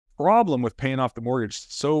problem with paying off the mortgage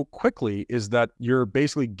so quickly is that you're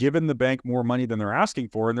basically giving the bank more money than they're asking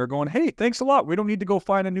for. And they're going, hey, thanks a lot. We don't need to go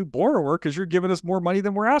find a new borrower because you're giving us more money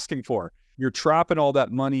than we're asking for. You're trapping all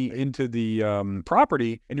that money into the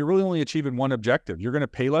property, and you're really only achieving one objective. You're going to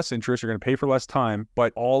pay less interest, you're going to pay for less time,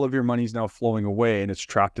 but all of your money is now flowing away and it's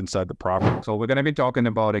trapped inside the property. So we're going to be talking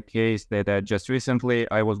about a case that just recently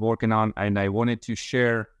I was working on, and I wanted to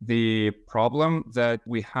share the problem that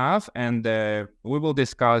we have, and we will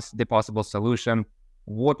discuss the possible solution,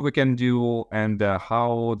 what we can do, and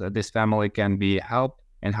how this family can be helped,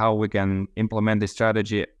 and how we can implement this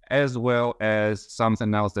strategy, as well as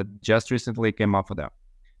something else that just recently came up for them.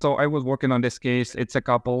 So I was working on this case. It's a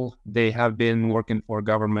couple. They have been working for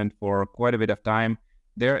government for quite a bit of time.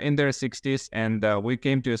 They're in their 60s, and we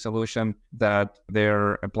came to a solution that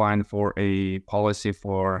they're applying for a policy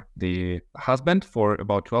for the husband for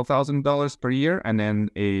about $12,000 per year, and then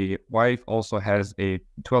a wife also has a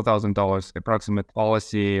 $12,000 approximate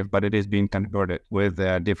policy, but it is being converted with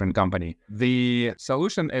a different company. The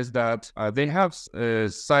solution is that they have a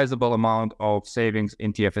sizable amount of savings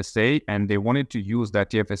in TFSA, and they wanted to use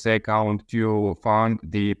that TFSA account to fund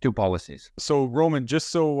the two policies. So Roman, just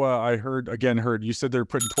so I heard, you said they're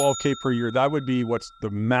putting $12K per year. That would be what's the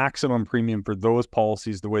maximum premium for those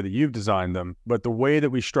policies, the way that you've designed them. But the way that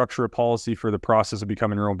we structure a policy for the process of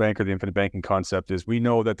becoming your own banker, the infinite banking concept, is we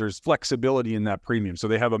know that there's flexibility in that premium. So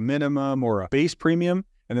they have a minimum or a base premium,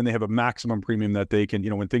 and then they have a maximum premium that they can,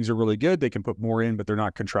 when things are really good, they can put more in, but they're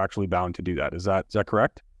not contractually bound to do that. Is that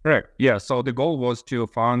correct? Correct. Yeah. So the goal was to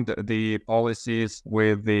fund the policies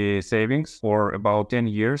with the savings for about 10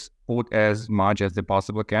 years, put as much as they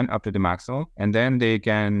possibly can up to the maximum, and then they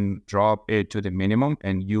can drop it to the minimum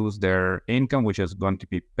and use their income, which is going to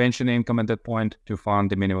be pension income at that point, to fund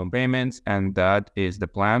the minimum payments. And that is the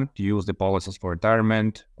plan, to use the policies for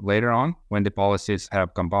retirement later on when the policies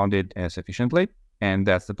have compounded sufficiently. And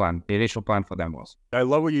that's the plan. The initial plan for them was. I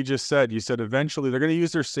love what you just said. You said eventually they're going to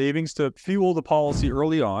use their savings to fuel the policy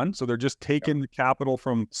early on. So they're just taking the capital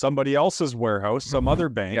from somebody else's warehouse, some other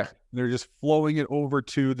bank. Yeah. They're just flowing it over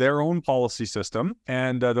to their own policy system,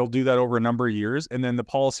 and they'll do that over a number of years. And then the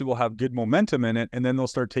policy will have good momentum in it, and then they'll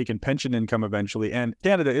start taking pension income eventually. And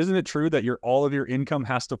Canada, isn't it true that all of your income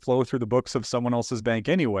has to flow through the books of someone else's bank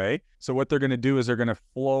anyway? So what they're going to do is they're going to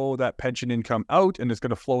flow that pension income out, and it's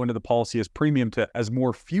going to flow into the policy as premium as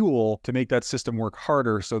more fuel to make that system work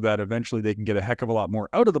harder, so that eventually they can get a heck of a lot more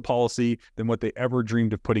out of the policy than what they ever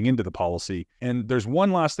dreamed of putting into the policy. And there's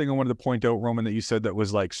one last thing I wanted to point out, Roman, that you said that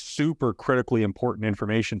was like super critically important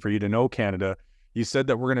information for you to know, Canada. You said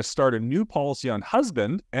that we're going to start a new policy on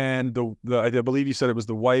husband, and I believe you said it was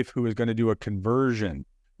the wife who is going to do a conversion.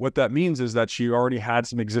 What that means is that she already had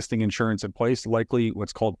some existing insurance in place, likely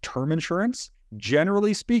what's called term insurance.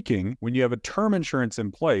 Generally speaking, when you have a term insurance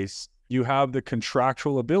in place, you have the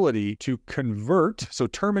contractual ability to convert. So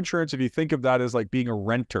term insurance, if you think of that as like being a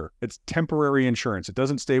renter, it's temporary insurance. It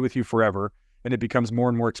doesn't stay with you forever, and it becomes more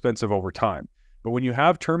and more expensive over time. But when you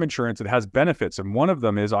have term insurance, it has benefits. And one of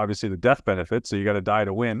them is obviously the death benefit. So you got to die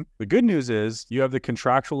to win. The good news is you have the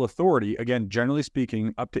contractual authority, again, generally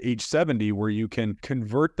speaking, up to age 70, where you can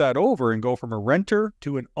convert that over and go from a renter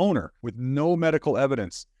to an owner with no medical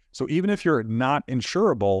evidence. So even if you're not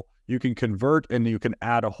insurable, you can convert and you can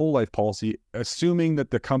add a whole life policy, assuming that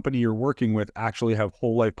the company you're working with actually have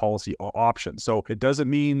whole life policy options. So it doesn't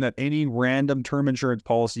mean that any random term insurance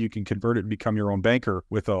policy, you can convert it and become your own banker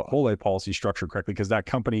with a whole life policy structured correctly, because that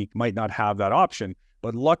company might not have that option.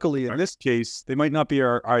 But luckily, in this case, they might not be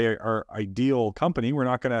our ideal company. We're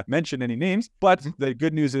not going to mention any names. But the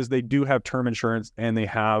good news is they do have term insurance, and they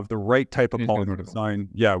have the right type of policy design.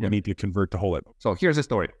 Yeah, we need to convert to whole life. So here's the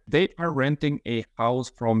story. They are renting a house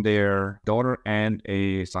from their daughter and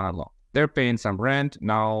a son-in-law. They're paying some rent.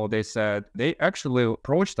 Now they said they actually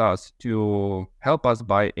approached us to help us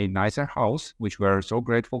buy a nicer house, which we're so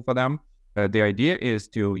grateful for them. The idea is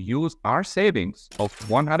to use our savings of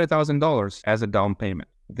 $100,000 as a down payment.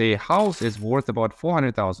 The house is worth about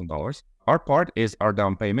 $400,000. Our part is our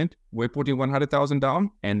down payment. We're putting $100,000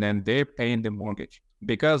 down, and then they're paying the mortgage.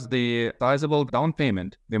 Because the sizable down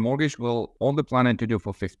payment, the mortgage will only plan to do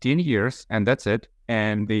for 15 years, and that's it.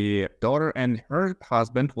 And the daughter and her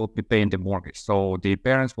husband will be paying the mortgage. So the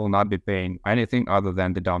parents will not be paying anything other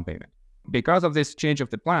than the down payment. Because of this change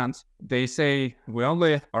of the plans, they say we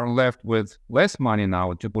only are left with less money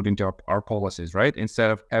now to put into our policies, right?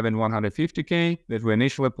 Instead of having $150K that we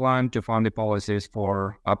initially planned to fund the policies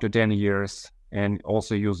for up to 10 years, and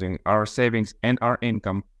also using our savings and our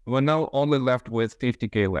income, we're now only left with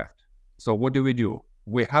 $50K left. So what do?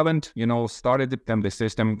 We haven't, started them. The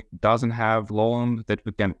system doesn't have loan that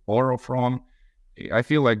we can borrow from. I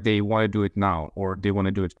feel like they want to do it now or they want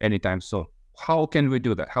to do it anytime soon. How can we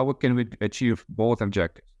do that? How can we achieve both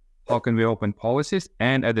objectives? How can we open policies,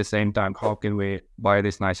 and at the same time, how can we buy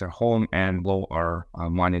this nicer home and blow our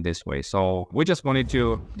money this way? So we just wanted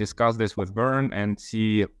to discuss this with Vern and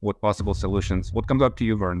see what possible solutions. What comes up to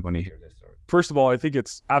you, Vern, when you hear this? First of all, I think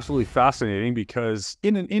it's absolutely fascinating because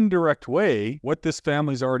in an indirect way, what this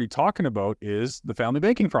family's already talking about is the family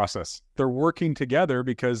banking process. They're working together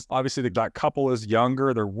because obviously that couple is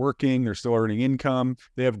younger, they're working, they're still earning income,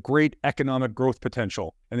 they have great economic growth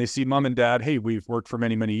potential. And they see mom and dad, hey, we've worked for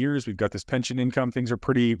many, many years, we've got this pension income, things are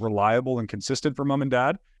pretty reliable and consistent for mom and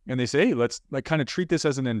dad. And they say, hey, let's kind of treat this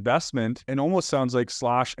as an investment, and almost sounds like /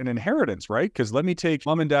 an inheritance, right? Because let me take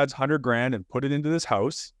mom and dad's $100,000 and put it into this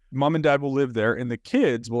house. Mom and dad will live there, and the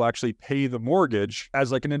kids will actually pay the mortgage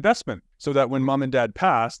as like an investment, so that when mom and dad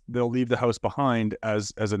pass, they'll leave the house behind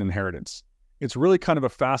as an inheritance. It's really kind of a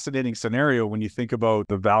fascinating scenario when you think about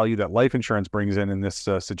the value that life insurance brings in this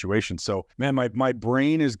situation. So, man, my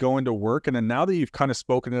brain is going to work. And then now that you've kind of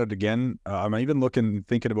spoken it again, I'm even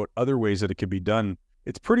thinking about other ways that it could be done.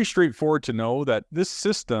 It's pretty straightforward to know that this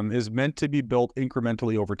system is meant to be built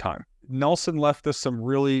incrementally over time. Nelson left us some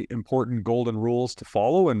really important golden rules to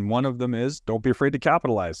follow, and one of them is don't be afraid to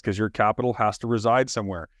capitalize, because your capital has to reside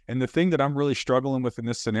somewhere. And the thing that I'm really struggling with in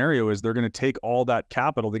this scenario is they're going to take all that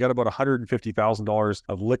capital. They got about $150,000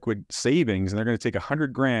 of liquid savings, and they're going to take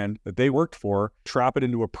 $100,000 that they worked for, trap it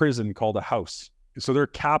into a prison called a house. So they're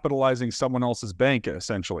capitalizing someone else's bank,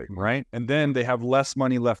 essentially, right? And then they have less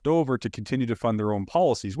money left over to continue to fund their own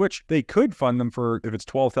policies, which they could fund them for, if it's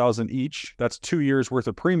 $12,000 each, that's 2 years worth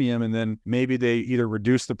of premium. And then maybe they either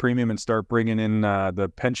reduce the premium and start bringing in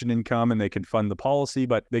the pension income, and they can fund the policy,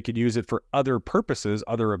 but they could use it for other purposes,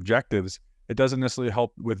 other objectives. It doesn't necessarily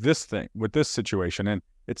help with this situation. And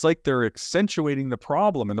it's like they're accentuating the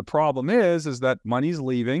problem. And the problem is that money's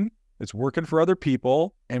leaving. It's working for other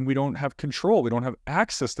people, and we don't have control. We don't have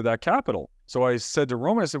access to that capital. So I said to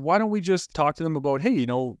Roman, I said, why don't we just talk to them about, hey,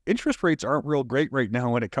 interest rates aren't real great right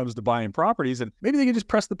now when it comes to buying properties, and maybe they can just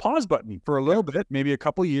press the pause button for a little bit, maybe a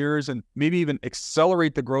couple of years, and maybe even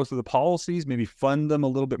accelerate the growth of the policies, maybe fund them a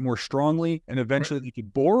little bit more strongly, and eventually they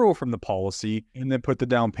could borrow from the policy and then put the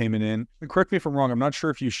down payment in. And correct me if I'm wrong, I'm not sure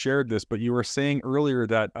if you shared this, but you were saying earlier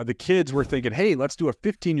that the kids were thinking, hey, let's do a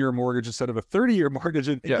 15-year mortgage instead of a 30-year mortgage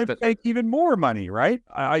and make even more money, right?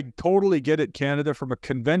 I totally get it, Canada, from a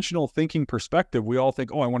conventional thinking perspective. We all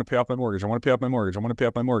think, oh, I want to pay off my mortgage. I want to pay off my mortgage. I want to pay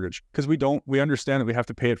off my mortgage. Because we understand that we have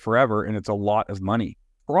to pay it forever, and it's a lot of money.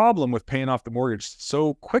 Problem with paying off the mortgage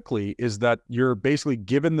so quickly is that you're basically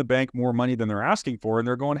giving the bank more money than they're asking for. And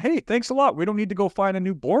they're going, hey, thanks a lot. We don't need to go find a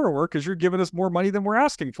new borrower because you're giving us more money than we're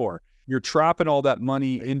asking for. You're trapping all that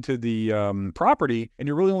money into the property, and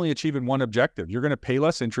you're really only achieving one objective. You're going to pay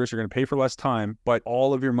less interest, you're going to pay for less time, but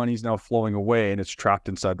all of your money is now flowing away and it's trapped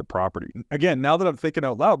inside the property. Again, now that I'm thinking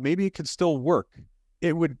out loud, maybe it could still work.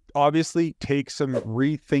 It would obviously take some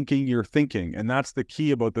rethinking your thinking. And that's the key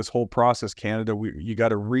about this whole process, Canada. You got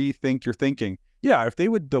to rethink your thinking. Yeah, if they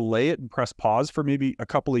would delay it and press pause for maybe a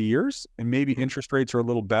couple of years, and maybe interest rates are a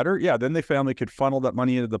little better, yeah, then the family could funnel that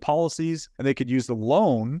money into the policies, and they could use the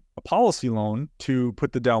loan, a policy loan, to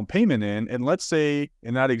put the down payment in. And let's say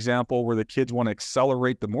in that example where the kids want to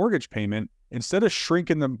accelerate the mortgage payment, instead of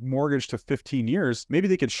shrinking the mortgage to 15 years, maybe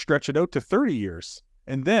they could stretch it out to 30 years.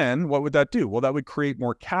 And then what would that do? Well, that would create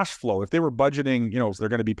more cash flow. If they were budgeting, they're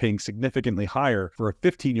going to be paying significantly higher for a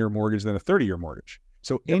 15-year mortgage than a 30-year mortgage.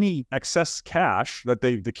 So any excess cash that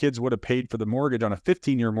the kids would have paid for the mortgage on a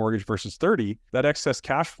 15-year mortgage versus 30, that excess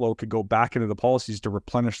cash flow could go back into the policies to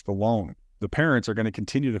replenish the loan. The parents are going to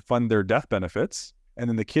continue to fund their death benefits, and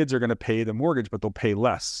then the kids are going to pay the mortgage, but they'll pay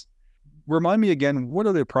less. Remind me again, what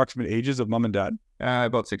are the approximate ages of mom and dad?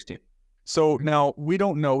 About 16. So now we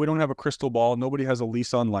don't know. We don't have a crystal ball. Nobody has a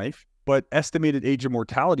lease on life, but estimated age of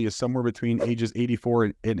mortality is somewhere between ages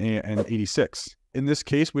 84 and 86. In this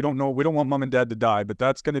case, we don't know. We don't want mom and dad to die, but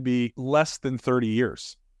that's going to be less than 30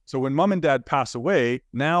 years. So when mom and dad pass away,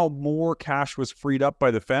 now more cash was freed up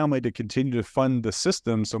by the family to continue to fund the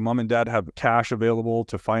system. So mom and dad have cash available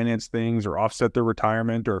to finance things or offset their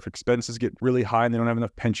retirement, or if expenses get really high and they don't have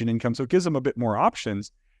enough pension income. So it gives them a bit more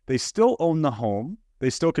options. They still own the home. They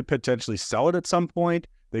still could potentially sell it at some point.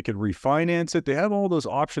 They could refinance it. They have all those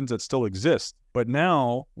options that still exist. But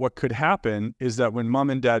now what could happen is that when mom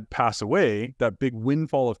and dad pass away, that big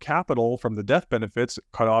windfall of capital from the death benefits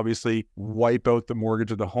could obviously wipe out the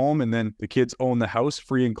mortgage of the home. And then the kids own the house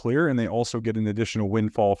free and clear. And they also get an additional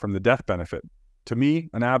windfall from the death benefit. To me,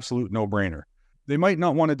 an absolute no-brainer. They might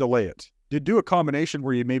not want to delay it. You do a combination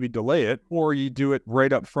where you maybe delay it or you do it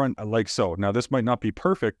right up front like so. Now, this might not be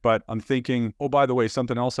perfect, but I'm thinking, oh, by the way,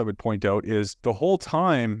 something else I would point out is the whole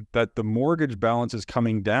time that the mortgage balance is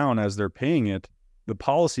coming down as they're paying it, the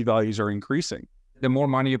policy values are increasing. The more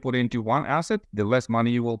money you put into one asset, the less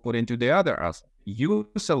money you will put into the other asset. You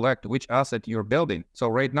select which asset you're building. So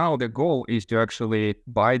right now, the goal is to actually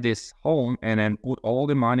buy this home and then put all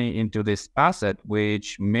the money into this asset,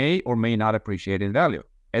 which may or may not appreciate in value.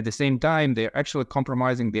 At the same time, they're actually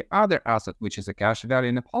compromising the other asset, which is a cash value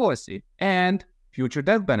in the policy, and future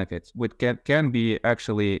death benefits, which can be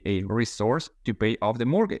actually a resource to pay off the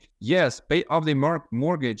mortgage. Yes, pay off the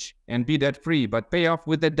mortgage and be debt free, but pay off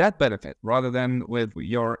with the death benefit rather than with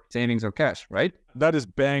your savings or cash, right? That is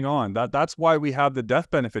bang on. That's why we have the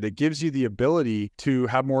death benefit. It gives you the ability to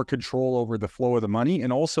have more control over the flow of the money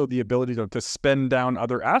and also the ability to spend down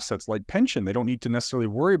other assets like pension. They don't need to necessarily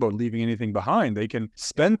worry about leaving anything behind. They can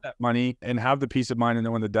spend that money and have the peace of mind and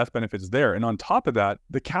know when the death benefit is there. And on top of that,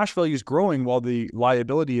 the cash value is growing while the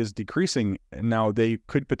liability is decreasing. And now they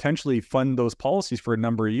could potentially fund those policies for a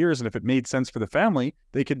number of years. And if it made sense for the family,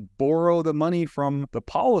 they could borrow the money from the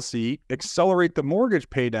policy, accelerate the mortgage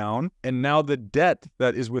pay down, and now the debt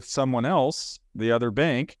that is with someone else, the other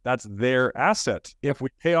bank, that's their asset. If we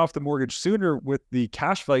pay off the mortgage sooner with the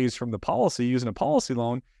cash values from the policy using a policy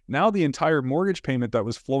loan, now the entire mortgage payment that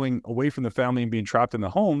was flowing away from the family and being trapped in the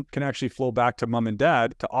home can actually flow back to mom and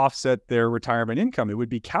dad to offset their retirement income. It would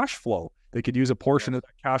be cash flow. They could use a portion of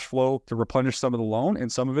that cash flow to replenish some of the loan and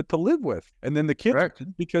some of it to live with. And then the kids,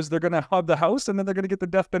 because they're going to have the house and then they're going to get the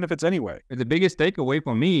death benefits anyway. The biggest takeaway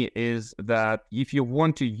for me is that if you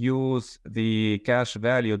want to use the cash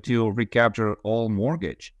value to recapture all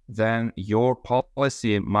mortgage, then your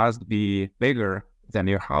policy must be bigger than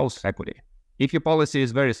your house equity. If your policy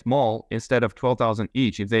is very small, instead of $12,000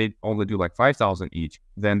 each, if they only do like $5,000 each,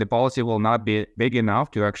 then the policy will not be big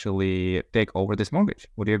enough to actually take over this mortgage.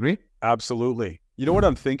 Would you agree? Absolutely. You know what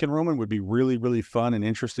I'm thinking, Roman, would be really, really fun and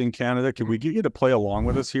interesting, Canada? Can we get you to play along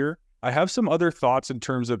with us here? I have some other thoughts in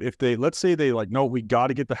terms of if they, let's say they like, no, we got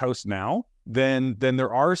to get the house now. Then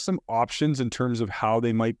there are some options in terms of how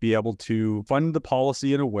they might be able to fund the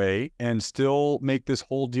policy in a way and still make this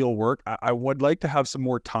whole deal work. I would like to have some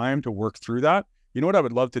more time to work through that. You know what I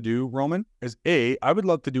would love to do, Roman, is I would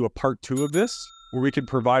love to do a part 2 of this where we can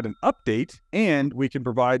provide an update and we can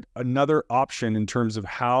provide another option in terms of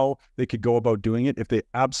how they could go about doing it if they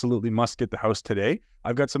absolutely must get the house today.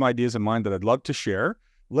 I've got some ideas in mind that I'd love to share.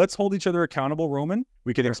 Let's hold each other accountable, Roman.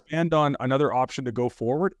 We can expand on another option to go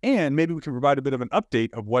forward, and maybe we can provide a bit of an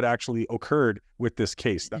update of what actually occurred with this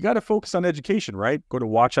case. You got to focus on education, right? Go to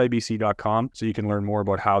watchibc.com so you can learn more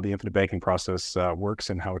about how the infinite banking process works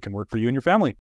and how it can work for you and your family.